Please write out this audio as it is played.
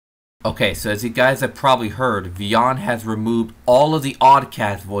Okay, so as you guys have probably heard, Vyond has removed all of the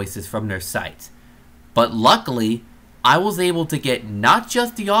Oddcast voices from their site. But luckily, I was able to get not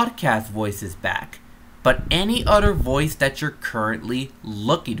just the Oddcast voices back, but any other voice that you're currently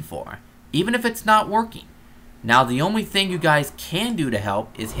looking for, even if it's not working. Now the only thing you guys can do to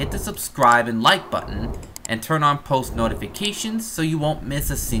help is hit the subscribe and like button and turn on post notifications so you won't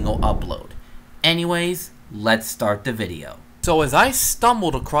miss a single upload. Anyways, let's start the video. So as I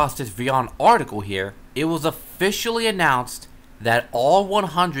stumbled across this Vyond article here, it was officially announced that all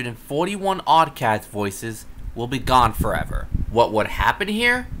 141 Oddcast voices will be gone forever. What would happen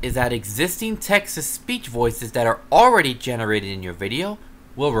here is that existing text-to-speech voices that are already generated in your video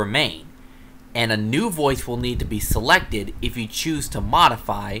will remain, and a new voice will need to be selected if you choose to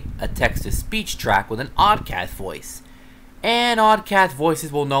modify a text-to-speech track with an Oddcast voice. And Oddcast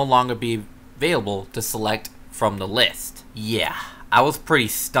voices will no longer be available to select from the list. Yeah, I was pretty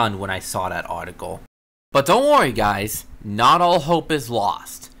stunned when I saw that article. But don't worry guys, not all hope is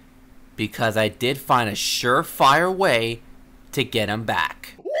lost, because I did find a surefire way to get them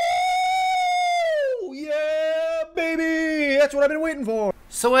back. Woo! Yeah, baby! That's what I've been waiting for!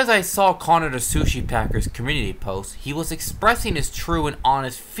 So as I saw Connor the Sushi Packer's community post, he was expressing his true and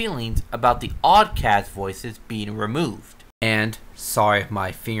honest feelings about the Oddcast voices being removed. And, sorry if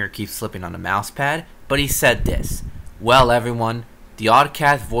my finger keeps slipping on the mouse pad, but he said this: "Well everyone, the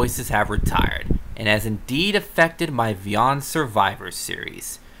Oddcast voices have retired, and has indeed affected my Vyond Survivor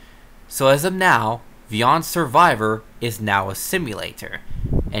series. So as of now, Vyond Survivor is now a simulator."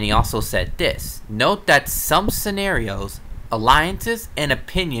 And he also said this: "Note that some scenarios, alliances, and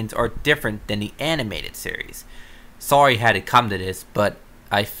opinions are different than the animated series. Sorry had it come to this, but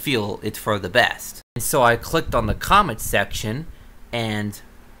I feel it's for the best." And so I clicked on the comment section, and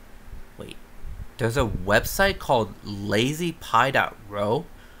wait, there's a website called lazypie.ro?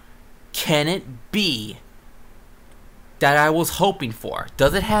 Can it be that I was hoping for?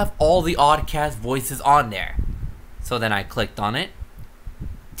 Does it have all the Oddcast voices on there? So then I clicked on it.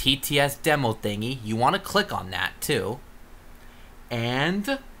 TTS demo thingy. You want to click on that too.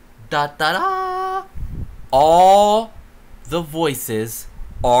 And da-da-da! All the voices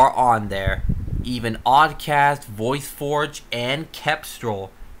are on there. Even Oddcast, Voiceforge, and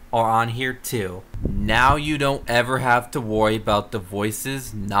Cepstral are on here too. Now you don't ever have to worry about the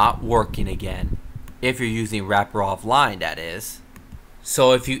voices not working again. If you're using Wrapper Offline, that is.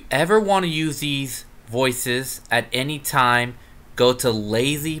 So if you ever want to use these voices at any time, go to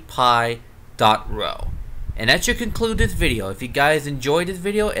lazypie.ro. And that should conclude this video. If you guys enjoyed this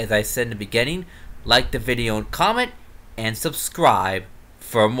video, as I said in the beginning, like the video and comment, and subscribe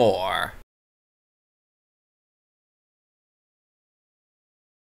for more.